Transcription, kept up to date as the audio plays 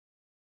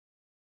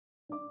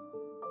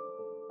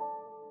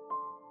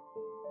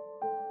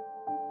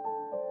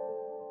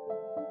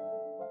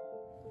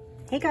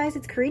Hey guys,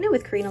 it's Karina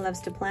with Karina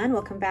Loves to Plan.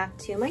 Welcome back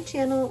to my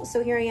channel.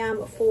 So here I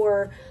am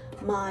for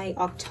my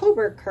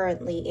October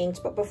currently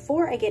inked, but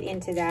before I get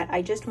into that,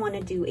 I just want to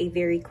do a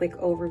very quick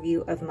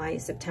overview of my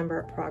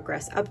September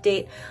progress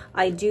update.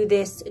 I do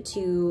this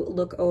to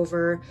look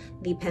over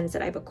the pens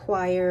that I've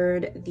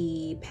acquired,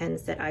 the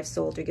pens that I've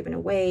sold or given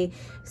away,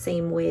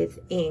 same with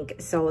ink,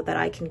 so that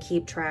I can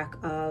keep track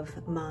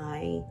of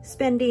my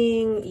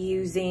spending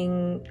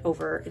using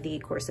over the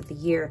course of the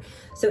year.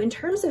 So in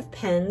terms of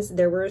pens,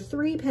 there were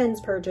 3 pens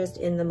purchased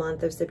in the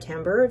month of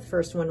September. The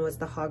first one was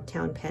the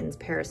Hogtown Pens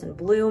Paris and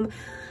Bloom,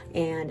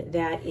 and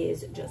that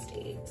is just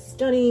a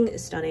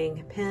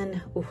stunning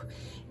pen. Ooh.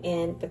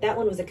 But that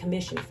one was a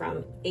commission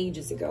from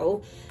ages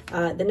ago.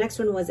 The next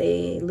one was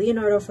a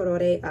Leonardo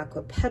Ferrari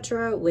Aqua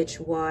Petra, which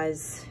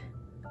was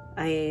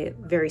a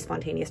very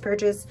spontaneous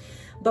purchase,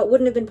 but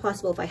wouldn't have been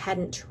possible if I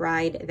hadn't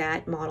tried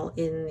that model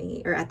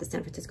at the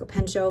San Francisco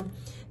Pen Show.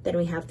 Then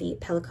we have the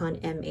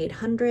Pelikan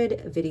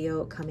M800,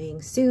 video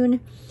coming soon.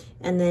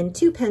 And then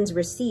 2 pens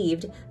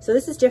received. So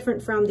this is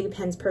different from the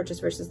pens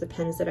purchased versus the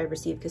pens that I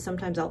received, because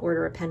sometimes I'll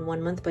order a pen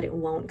one month, but it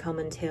won't come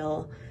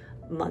until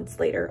months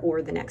later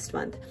or the next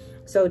month.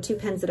 So 2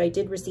 pens that I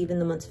did receive in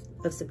the month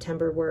of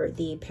September were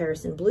the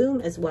Paris and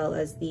Bloom, as well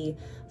as the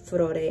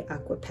Ferrari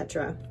Aqua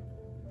Petra.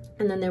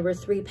 And then there were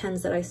 3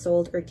 pens that I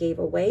sold or gave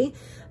away.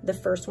 The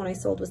first one I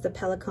sold was the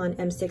Pelikan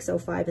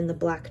M605 in the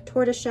black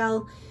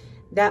tortoiseshell.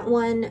 That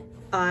one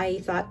I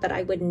thought that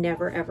I would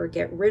never ever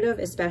get rid of,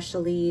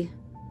 especially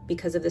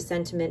because of the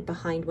sentiment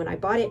behind when I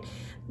bought it.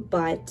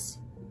 But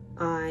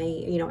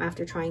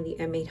after trying the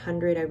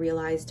M800, I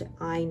realized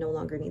I no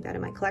longer need that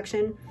in my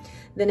collection.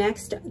 The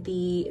next,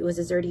 it was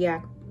a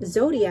Zodiac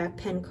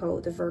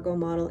Penco, the Virgo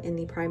model in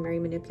the primary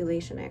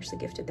manipulation. I actually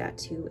gifted that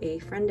to a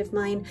friend of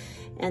mine.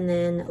 And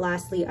then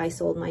lastly, I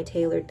sold my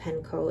tailored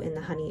Penco in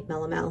the Honey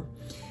Melomel.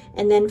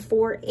 And then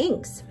for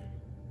inks,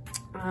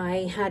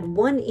 I had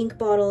 1 ink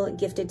bottle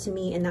gifted to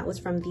me, and that was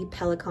from the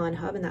Pelikan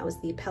Hub, and that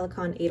was the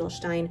Pelikan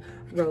Edelstein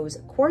Rose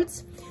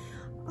Quartz.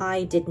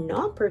 I did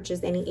not purchase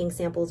any ink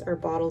samples or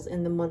bottles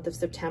in the month of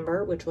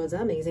September, which was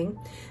amazing.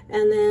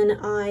 And then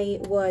I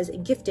was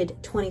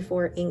gifted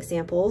 24 ink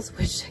samples,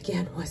 which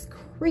again was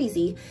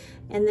crazy.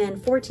 And then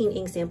 14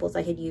 ink samples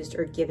I had used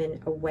or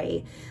given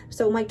away.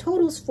 So my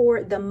totals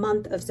for the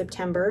month of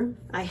September,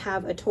 I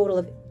have a total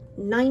of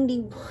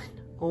 91.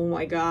 Oh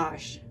my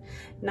gosh.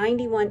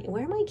 91,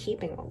 where am I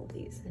keeping all of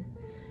these?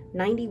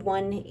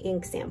 91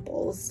 ink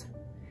samples,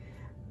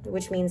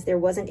 which means there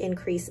was an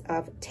increase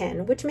of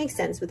 10, which makes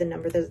sense with the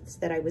number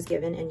that I was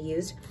given and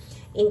used.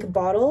 Ink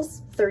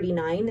bottles,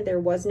 39. There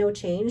was no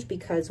change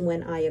because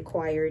when I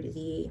acquired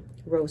the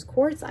rose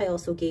quartz, I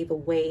also gave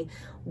away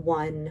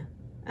 1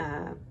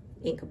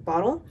 ink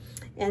bottle.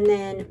 And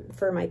then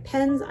for my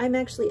pens, I'm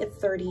actually at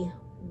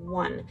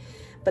 31.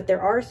 But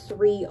there are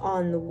 3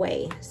 on the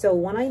way. So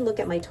when I look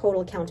at my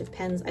total count of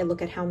pens, I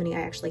look at how many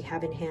I actually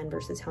have in hand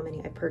versus how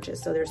many I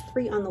purchased. So there's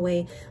 3 on the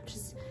way, which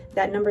is,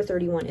 that number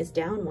 31 is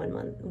down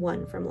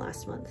one from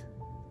last month.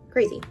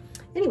 Crazy.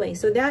 Anyway,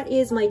 so that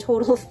is my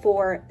total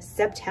for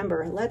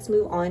September. Let's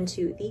move on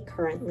to the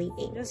currently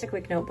inked. Just a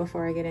quick note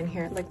before I get in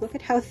here. Like, look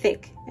at how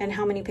thick and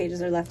how many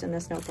pages are left in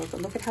this notebook,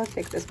 but look at how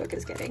thick this book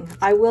is getting.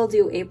 I will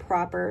do a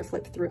proper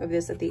flip through of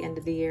this at the end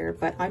of the year,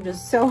 but I'm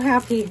just so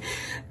happy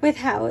with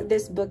how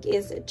this book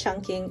is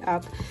chunking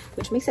up,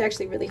 which makes it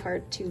actually really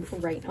hard to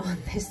write on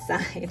this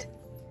side.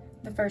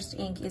 The first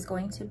ink is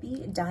going to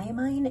be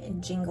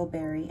Diamine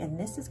Jingleberry, and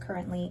this is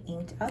currently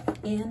inked up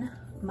in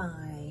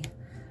my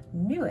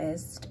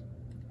newest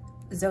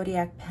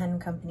Zodiac Pen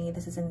Company.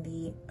 This is in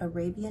the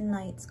Arabian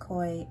Nights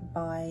Koi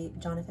by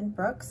Jonathan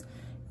Brooks,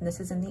 and this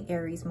is in the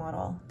Aries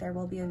model. There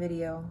will be a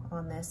video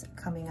on this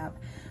coming up.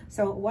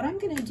 So what I'm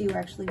going to do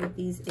actually with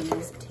these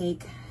is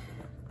take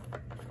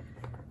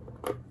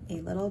a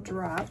little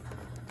drop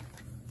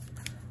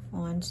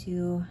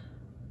onto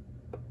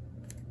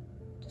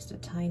just a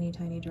tiny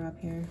drop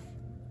here.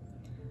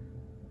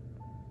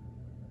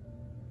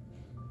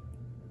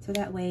 So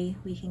that way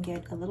we can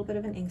get a little bit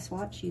of an ink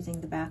swatch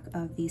using the back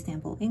of the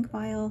sample ink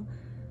vial.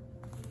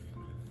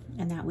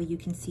 And that way you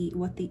can see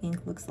what the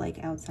ink looks like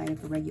outside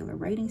of a regular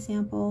writing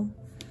sample.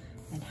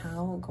 And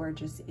how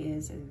gorgeous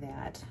is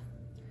that?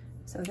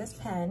 So this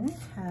pen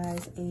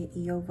has a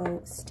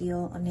Yovo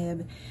steel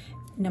nib,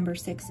 number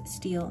 6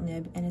 steel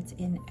nib, and it's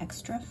in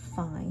extra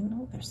fine.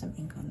 Oh, there's some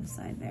ink on the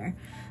side there.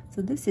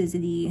 So this is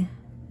the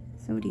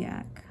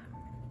Zodiac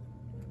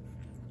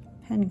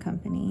Pen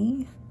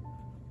Company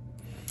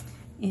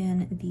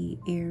in the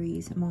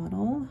Aries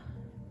model,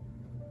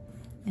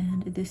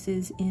 and this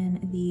is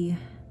in the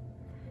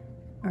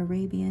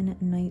Arabian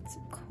Nights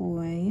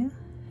Koi,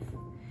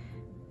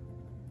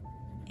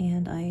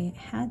 and I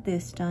had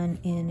this done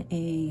in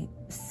a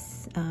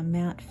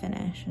matte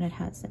finish, and it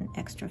has an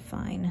extra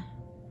fine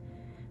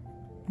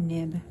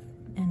nib.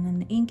 And then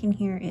the ink in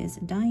here is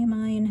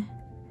Diamine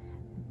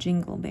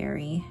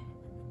Jingleberry,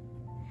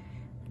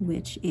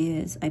 which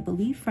is, I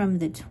believe, from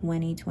the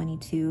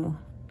 2022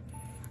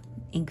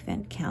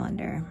 Inkvent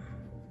calendar.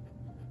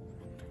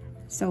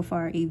 So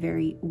far, a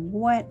very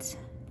wet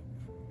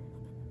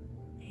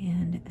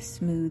and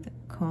smooth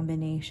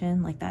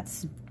combination. Like,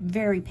 that's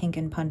very pink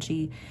and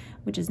punchy,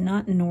 which is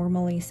not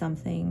normally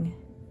something,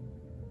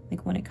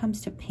 like when it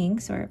comes to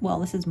pinks, or, well,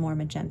 this is more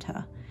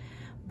magenta,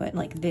 but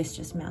like this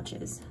just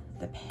matches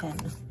the pen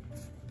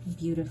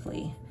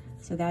beautifully.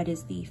 So that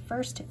is the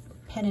first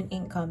pen and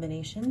ink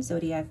combination,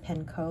 Zodiac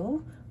Pen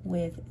Co.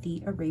 with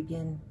the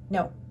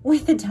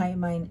with the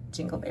Diamine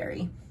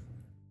Jingleberry.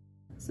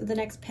 So the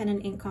next pen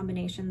and ink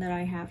combination that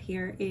I have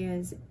here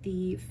is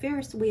the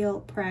Ferris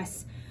Wheel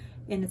Press,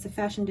 and it's a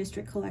Fashion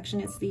District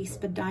collection. It's the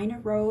Spadina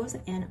Rose,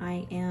 and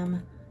I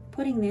am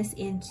putting this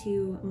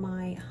into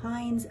my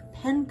Heinz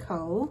Pen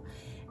Co.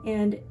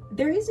 And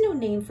there is no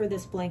name for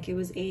this blank. It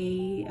was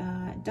a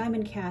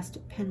diamond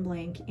cast pen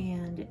blank,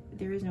 and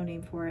there is no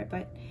name for it,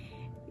 but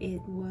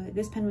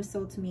this pen was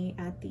sold to me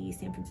at the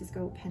San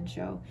Francisco Pen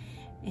Show,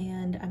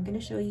 and I'm going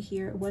to show you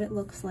here what it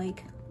looks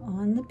like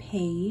on the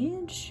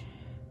page.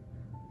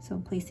 So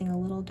I'm placing a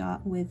little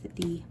dot with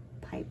the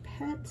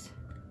pipette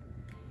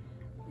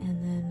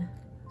and then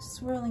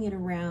swirling it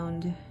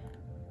around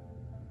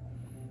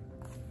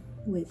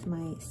with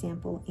my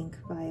sample ink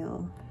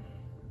vial.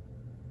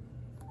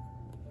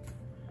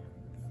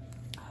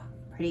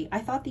 Pretty. I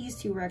thought these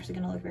two were actually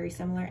going to look very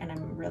similar, and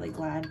I'm really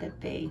glad that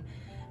they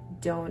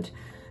don't.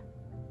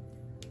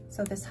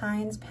 So this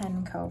Heinz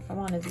Pen Co. for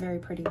one is very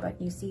pretty, but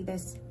you see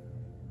this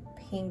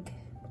pink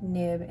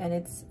nib, and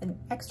it's an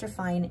extra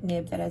fine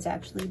nib that has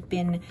actually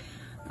been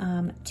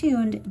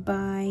tuned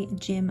by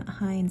Jim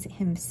Heinz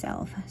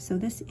himself. So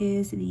this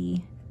is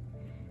the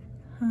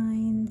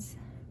Heinz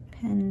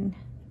Pen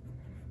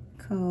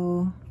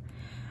Co.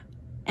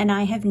 And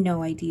I have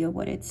no idea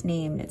what it's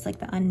named. It's like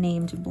the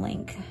unnamed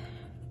blank.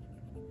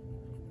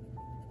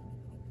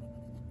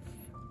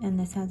 And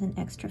this has an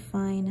extra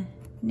fine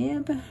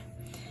nib.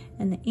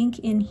 And the ink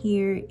in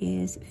here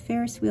is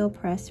Ferris Wheel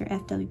Press, or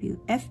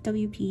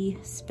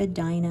FWP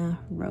Spadina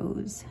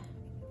Rose.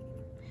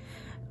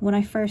 When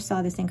I first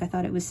saw this ink, I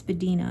thought it was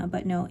Spadina,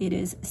 but no, it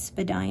is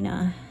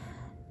Spadina.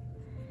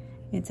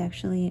 It's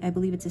actually, I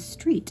believe it's a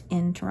street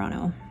in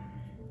Toronto.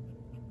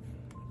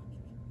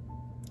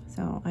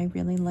 So I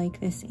really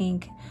like this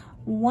ink.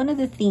 One of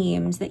the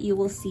themes that you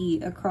will see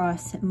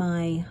across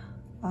my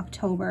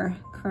October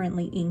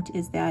currently inked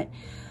is that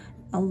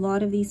a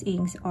lot of these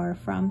inks are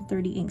from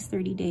 30 Inks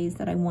 30 Days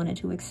that I wanted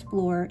to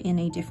explore in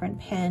a different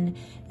pen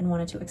and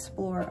wanted to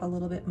explore a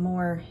little bit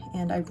more.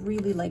 And I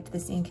really liked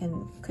this ink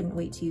and couldn't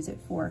wait to use it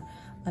for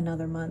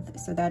another month.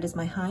 So that is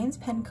my Heinz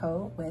Pen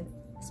Co. with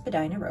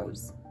Spadina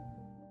Rose.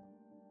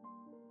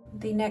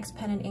 The next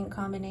pen and ink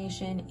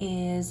combination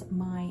is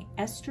my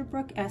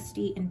Easterbrook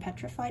SD in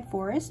Petrified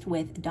Forest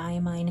with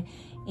Diamine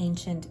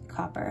Ancient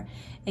Copper.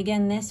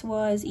 Again, this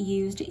was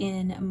used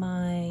in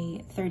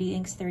my 30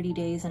 Inks 30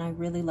 Days, and I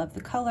really love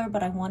the color,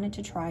 but I wanted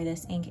to try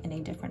this ink in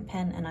a different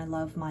pen, and I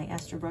love my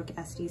Easterbrook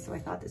SD, so I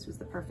thought this was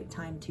the perfect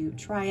time to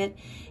try it.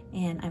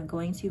 And I'm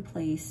going to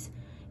place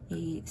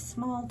a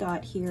small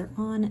dot here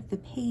on the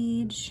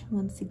page.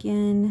 Once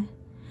again,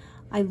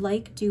 I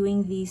like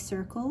doing these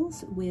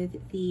circles with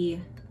the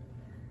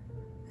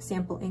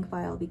sample ink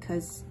vial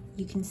because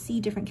you can see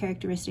different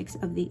characteristics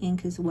of the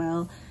ink as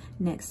well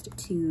next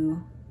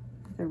to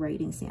the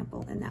writing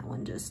sample, and that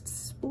one just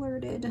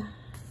splurted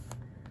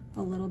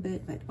a little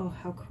bit, but oh,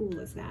 how cool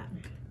is that?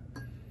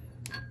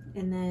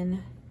 And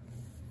then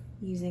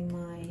using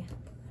my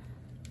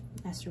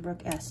Easterbrook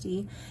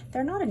SD,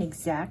 they're not an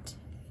exact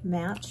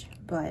match,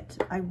 but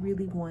I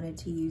really wanted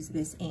to use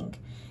this ink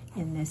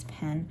in this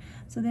pen.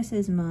 So this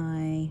is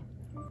my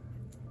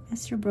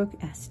Easterbrook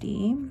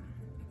SD.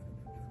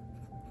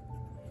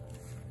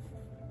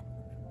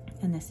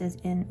 And this is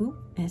in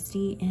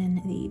SD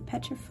in the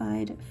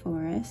Petrified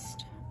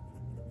Forest.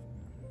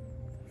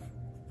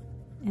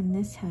 And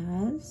this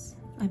has,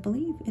 I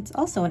believe, it's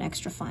also an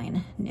extra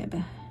fine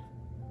nib.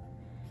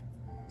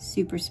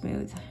 Super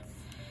smooth.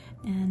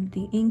 And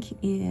the ink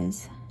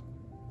is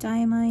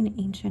Diamine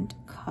Ancient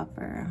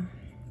Copper.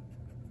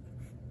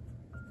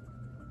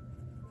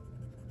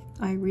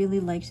 I really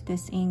liked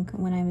this ink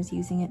when I was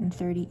using it in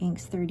 30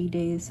 Inks 30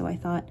 Days, so I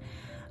thought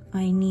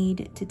I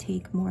need to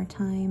take more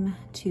time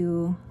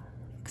to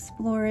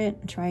explore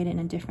it, try it in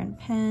a different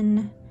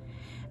pen,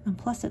 and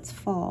plus it's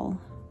fall,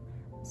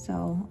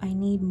 so I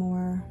need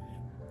more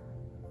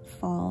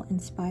fall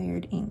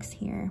inspired inks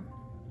here.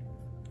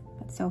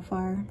 But so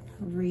far,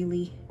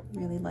 really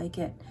like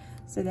it.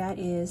 So that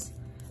is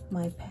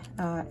my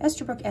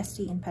Easterbrook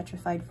SD in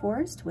Petrified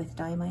Forest with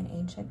Diamine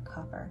Ancient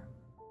Copper.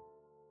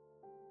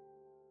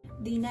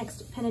 The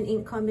next pen and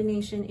ink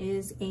combination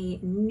is a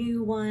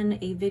new one.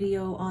 A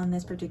video on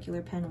this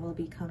particular pen will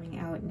be coming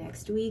out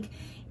next week.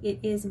 It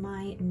is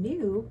my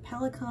new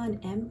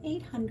Pelikan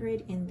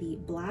M800 in the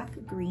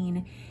black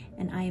green,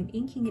 and I am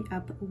inking it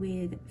up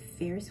with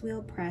Ferris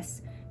Wheel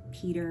Press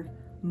Peter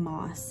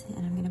Moss.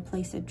 And I'm going to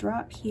place a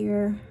drop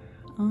here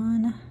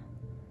on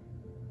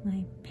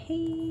my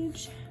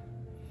page,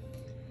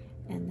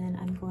 and then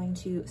I'm going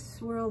to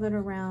swirl it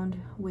around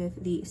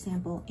with the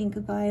sample ink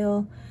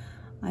vial.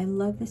 I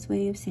love this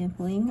way of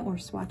sampling or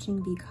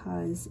swatching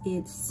because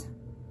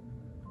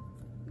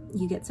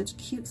you get such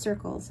cute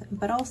circles,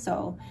 but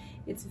also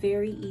it's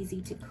very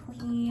easy to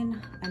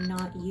clean. I'm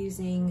not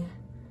using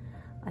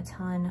a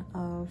ton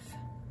of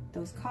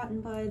those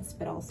cotton buds,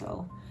 but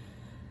also,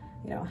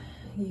 you know,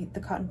 the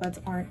cotton buds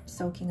aren't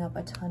soaking up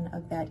a ton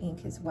of that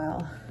ink as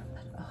well.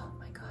 But oh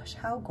my gosh,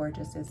 how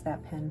gorgeous is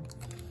that pen?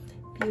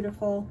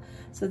 Beautiful.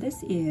 So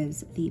this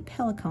is the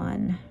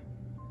Pelikan.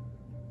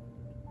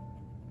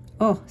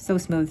 Oh, so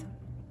smooth.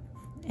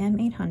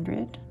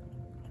 M800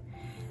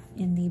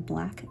 in the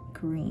black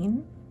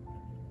green.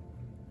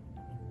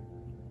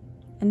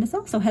 And this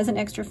also has an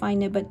extra fine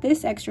nib, but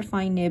this extra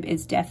fine nib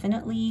is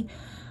definitely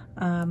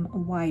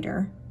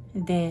wider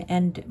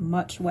and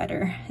much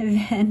wetter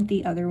than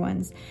the other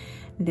ones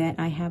that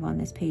I have on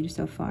this page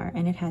so far.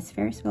 And it has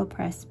Ferris Wheel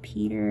Press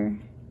Peter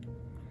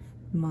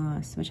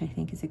Moss, which I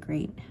think is a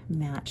great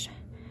match.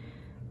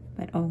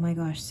 But oh my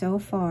gosh, so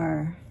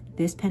far,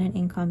 this pen and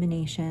ink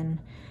combination,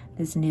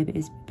 this nib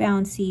is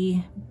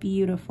bouncy,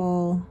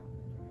 beautiful,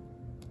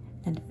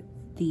 and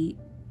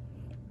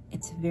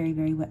it's very,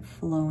 very wet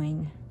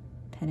flowing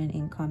pen and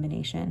ink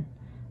combination.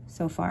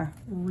 So far,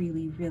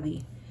 really,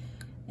 really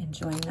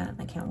enjoying that.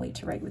 I can't wait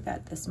to write with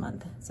that this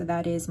month. So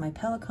that is my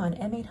Pelikan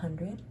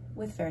M800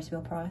 with Ferris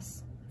Wheel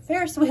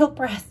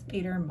Press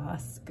Peter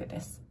Moss.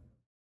 Goodness.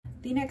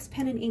 The next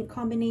pen and ink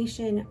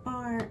combination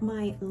are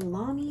my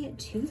Lamy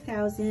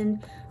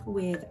 2000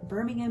 with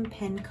Birmingham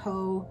Pen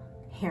Co.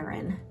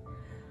 Heron.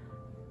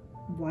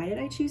 Why did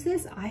I choose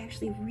this? I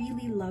actually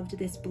really loved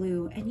this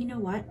blue, and you know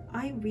what?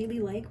 I really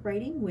like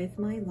writing with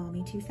my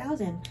Lamy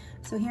 2000.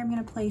 So here I'm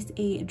going to place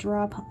a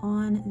drop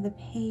on the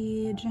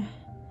page.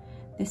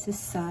 This is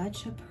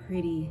such a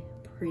pretty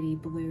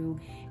blue,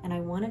 and I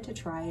wanted to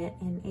try it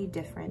in a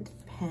different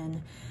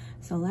pen.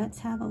 So let's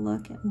have a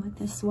look at what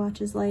this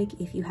swatch is like.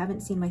 If you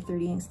haven't seen my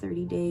 30 inks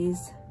 30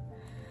 days,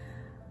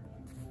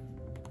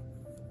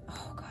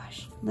 oh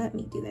gosh, let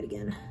me do that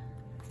again.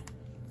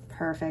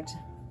 Perfect.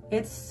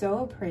 It's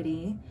so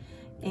pretty,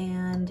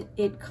 and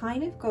it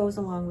kind of goes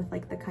along with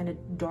like the kind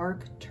of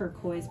dark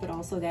turquoise, but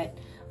also that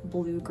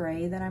blue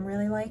gray that I'm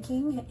really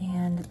liking.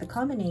 And the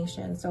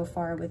combination so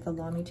far with the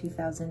Lamy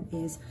 2000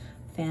 is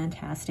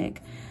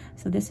fantastic.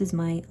 So this is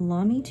my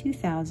Lamy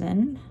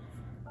 2000.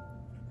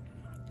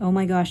 Oh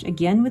my gosh,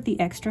 again with the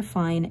extra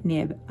fine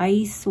nib.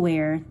 I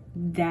swear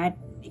that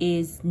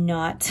is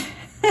not,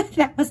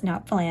 that was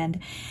not planned.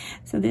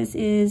 So this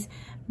is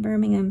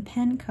Birmingham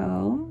Pen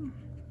Co.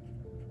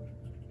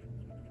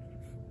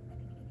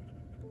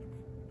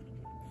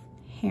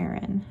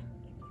 Heron.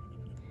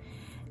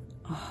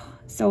 Oh,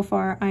 so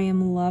far I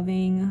am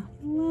loving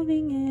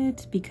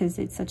it because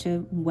it's such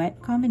a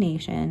wet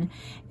combination,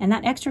 and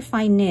that extra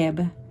fine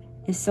nib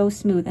is so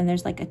smooth, and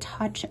there's like a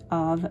touch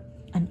of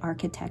an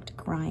architect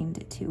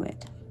grind to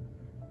it.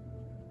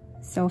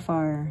 So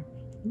far,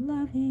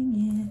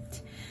 loving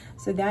it.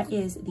 So that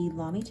is the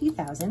Lamy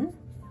 2000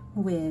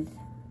 with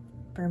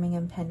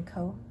Birmingham Pen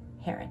Co.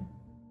 Heron.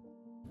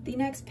 The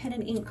next pen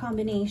and ink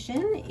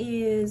combination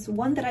is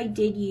one that I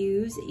did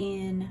use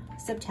in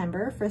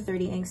September for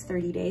 30 inks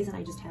 30 days, and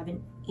I just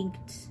haven't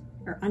inked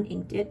or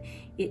uninked it.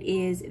 It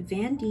is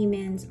Van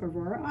Diemen's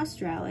Aurora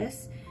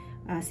Australis,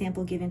 a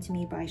sample given to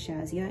me by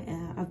Shazia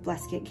of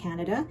Bleskett,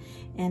 Canada,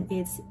 and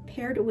it's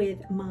paired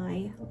with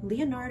my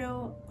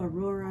Leonardo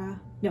Furore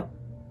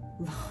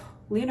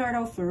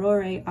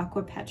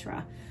Aqua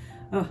Petra.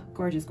 Oh,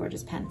 gorgeous,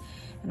 gorgeous pen.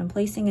 And I'm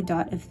placing a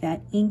dot of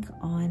that ink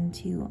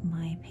onto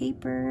my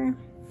paper.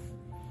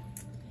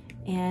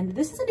 And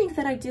this is an ink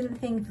that I didn't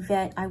think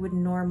that I would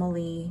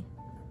normally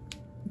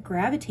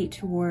gravitate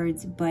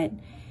towards, but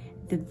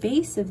the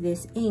base of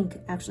this ink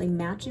actually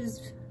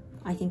matches,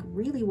 I think,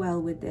 really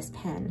well with this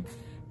pen.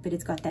 But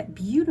it's got that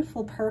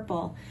beautiful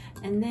purple,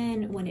 and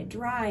then when it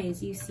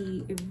dries, you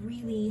see a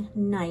really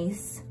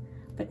nice,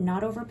 but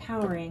not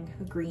overpowering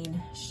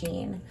green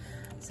sheen.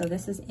 So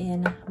this is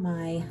in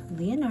my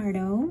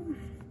Leonardo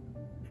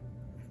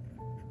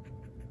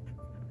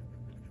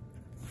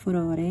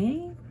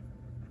Furore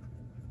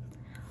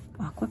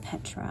Aqua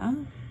Petra.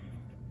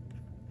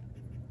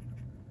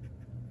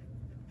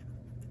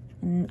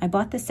 And I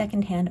bought this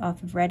secondhand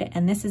off of Reddit,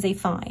 and this is a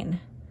fine,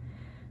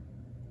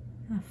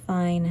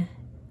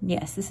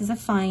 yes, this is a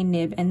fine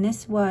nib, and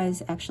this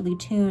was actually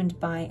tuned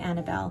by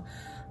Annabelle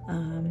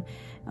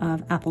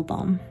of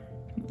Applebaum.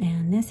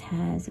 And this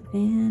has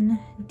Van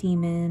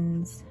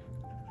Diemen's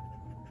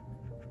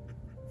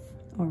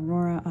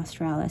Aurora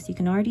Australis. You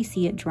can already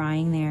see it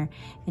drying there,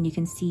 and you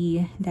can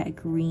see that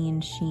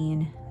green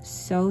sheen.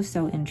 So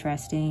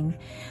interesting.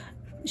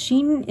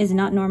 Sheen is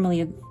not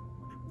normally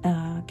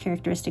a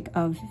characteristic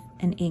of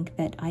an ink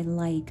that I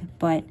like,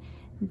 but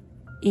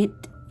it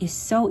is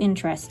so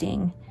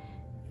interesting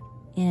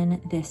in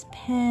this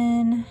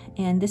pen.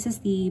 And this is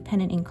the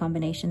pen and ink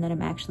combination that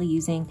I'm actually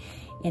using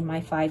in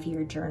my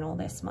 5-year journal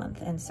this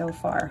month, and so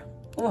far,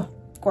 oh,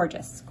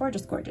 gorgeous,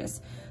 gorgeous,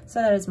 gorgeous.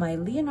 So that is my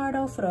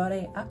Leonardo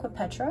Furore Aqua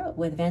Petra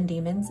with Van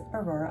Diemen's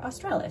Aurora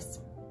Australis.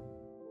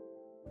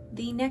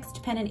 The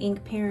next pen and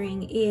ink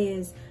pairing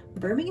is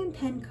Birmingham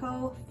Pen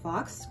Co.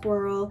 Fox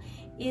Squirrel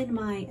in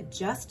my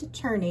Just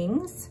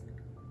Turnings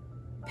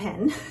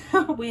pen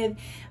with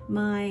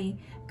my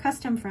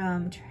custom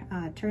from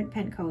Turnt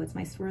Pen Co. It's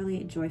my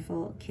Swirly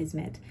Joyful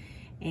Kismet.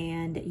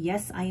 And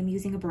yes, I am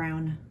using a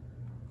brown.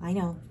 I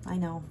know,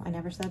 I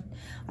never said,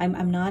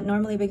 I'm not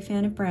normally a big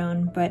fan of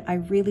brown, but I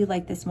really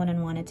like this one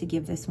and wanted to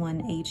give this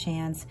one a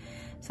chance.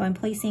 So I'm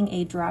placing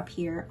a drop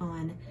here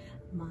on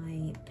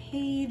my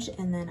page,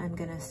 and then I'm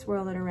gonna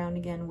swirl it around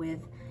again with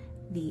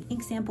the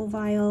ink sample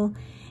vial.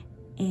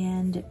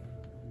 And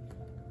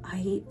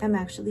I am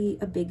actually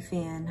a big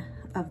fan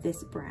of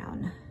this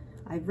brown.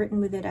 I've written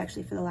with it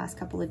actually for the last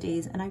couple of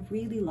days, and I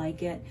really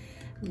like it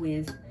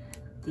with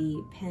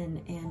the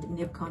pen and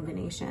nib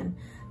combination.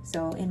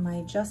 So in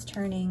my Just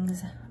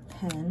Turnings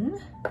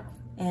pen,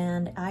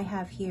 and I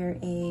have here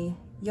a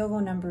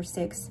Yogo number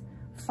 6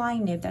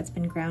 fine nib that's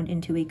been ground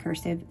into a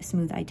cursive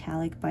smooth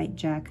italic by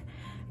Jack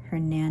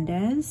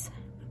Hernandez.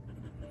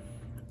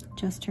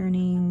 Just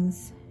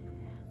Turnings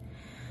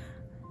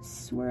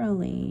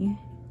Swirly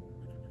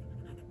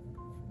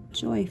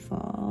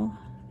Joyful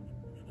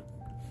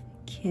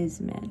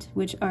Kismet,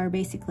 which are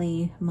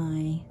basically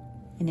my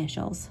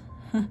initials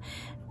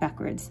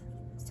backwards.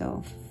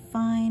 So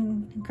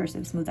fine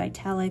cursive smooth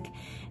italic,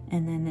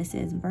 and then this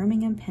is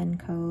Birmingham Pen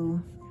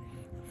Co.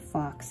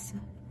 Fox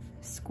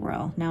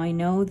Squirrel. Now I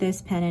know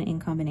this pen and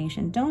ink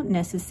combination don't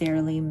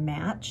necessarily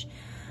match,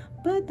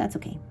 but that's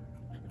okay.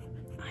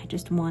 I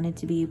just wanted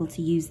to be able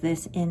to use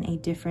this in a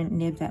different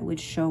nib that would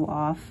show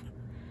off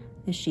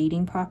the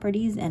shading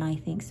properties, and I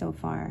think so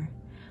far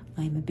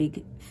I'm a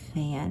big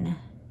fan.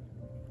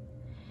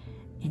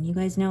 And you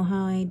guys know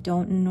how I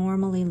don't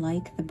normally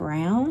like the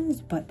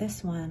browns, but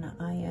this one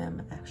I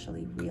am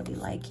actually really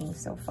liking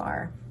so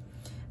far.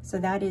 So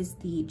that is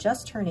the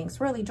Just Turning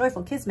Swirly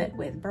Joyful Kismet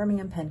with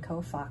Birmingham Pen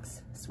Co.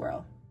 Fox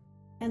Swirl.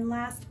 And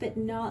last but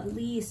not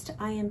least,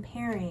 I am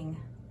pairing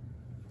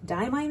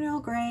Diamine Earl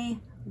Grey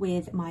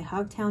with my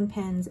Hogtown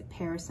Pens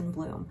Paris and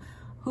Bloom.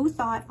 Who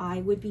thought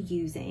I would be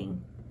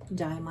using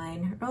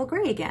Diamine Earl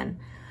Grey again?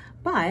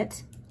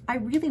 But I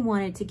really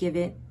wanted to give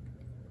it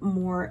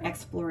more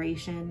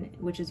exploration,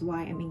 which is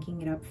why I'm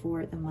inking it up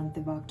for the month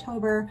of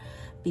October,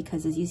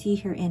 because as you see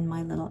here in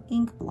my little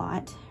ink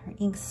blot or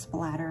ink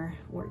splatter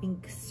or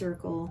ink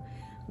circle,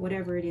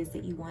 whatever it is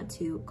that you want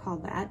to call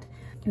that,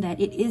 that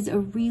it is a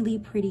really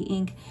pretty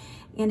ink.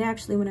 And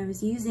actually when I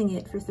was using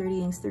it for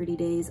 30 inks 30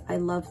 days, I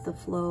loved the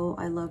flow,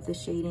 I loved the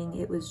shading.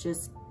 It was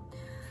just,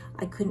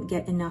 I couldn't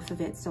get enough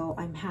of it. So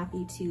I'm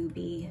happy to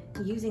be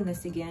using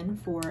this again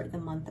for the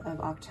month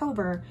of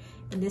October,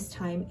 and this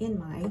time in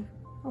my,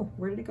 oh,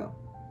 where did it go?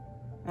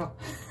 Oh,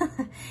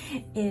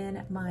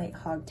 in my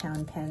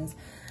Hogtown pens.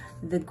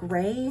 The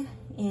gray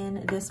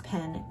in this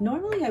pen,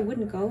 normally I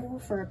wouldn't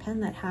go for a pen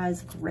that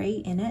has gray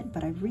in it,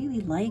 but I really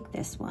like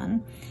this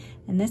one.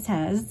 And this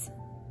has,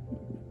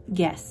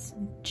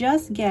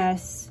 just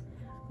guess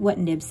what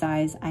nib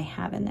size I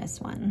have in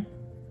this one.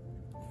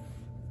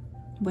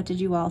 What did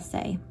you all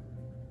say?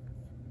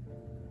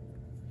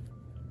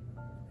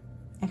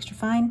 Extra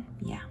fine?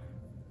 Yeah,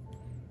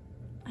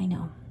 I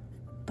know.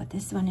 But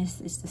this one is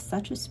just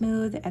such a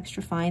smooth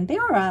extra fine. They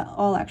are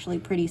all actually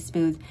pretty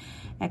smooth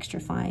extra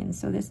fine.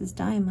 So this is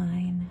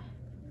Diamine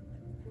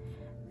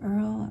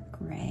Earl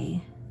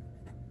Grey.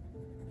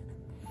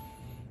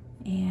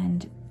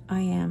 And I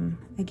am,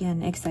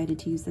 again, excited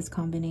to use this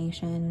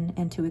combination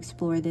and to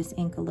explore this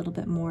ink a little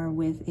bit more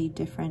with a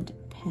different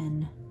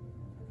pen.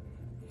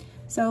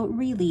 So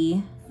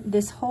really,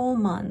 this whole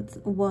month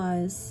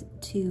was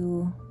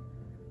to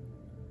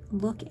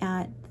look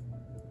at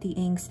the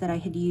inks that I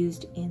had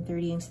used in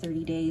 30 Inks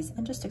 30 Days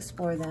and just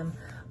explore them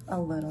a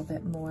little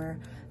bit more.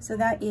 So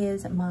that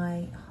is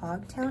my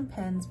Hogtown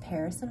Pens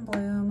Paris and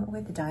Bloom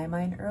with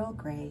Diamine Earl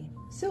Grey.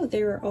 So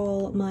there are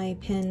all my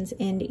pens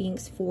and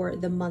inks for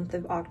the month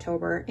of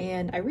October,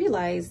 and I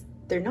realized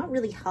they're not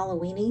really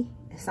Halloween-y.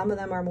 Some of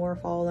them are more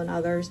fall than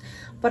others,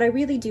 but I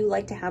really do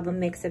like to have a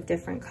mix of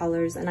different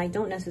colors, and I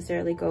don't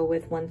necessarily go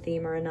with one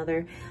theme or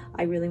another.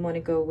 I really want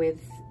to go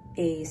with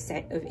a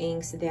set of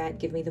inks that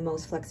give me the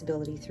most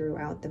flexibility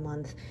throughout the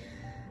month.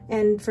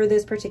 And for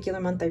this particular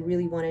month, I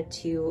really wanted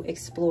to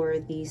explore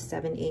these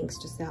 7 inks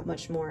just that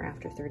much more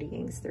after 30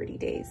 Inks 30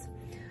 Days.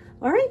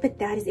 All right, but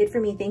that is it for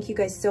me. Thank you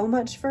guys so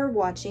much for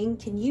watching.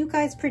 Can you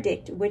guys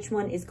predict which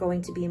one is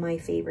going to be my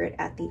favorite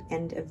at the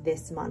end of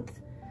this month?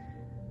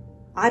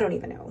 I don't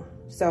even know.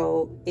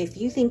 So if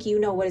you think you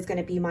know what is going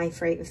to be my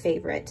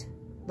favorite,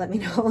 let me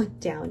know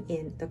down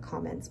in the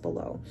comments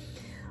below.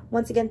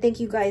 Once again, thank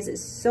you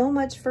guys so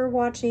much for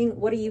watching.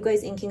 What are you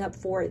guys inking up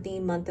for the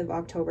month of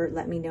October?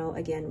 Let me know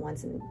again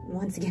once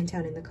again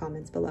down in the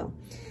comments below.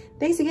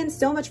 Thanks again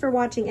so much for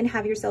watching, and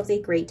have yourselves a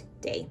great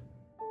day.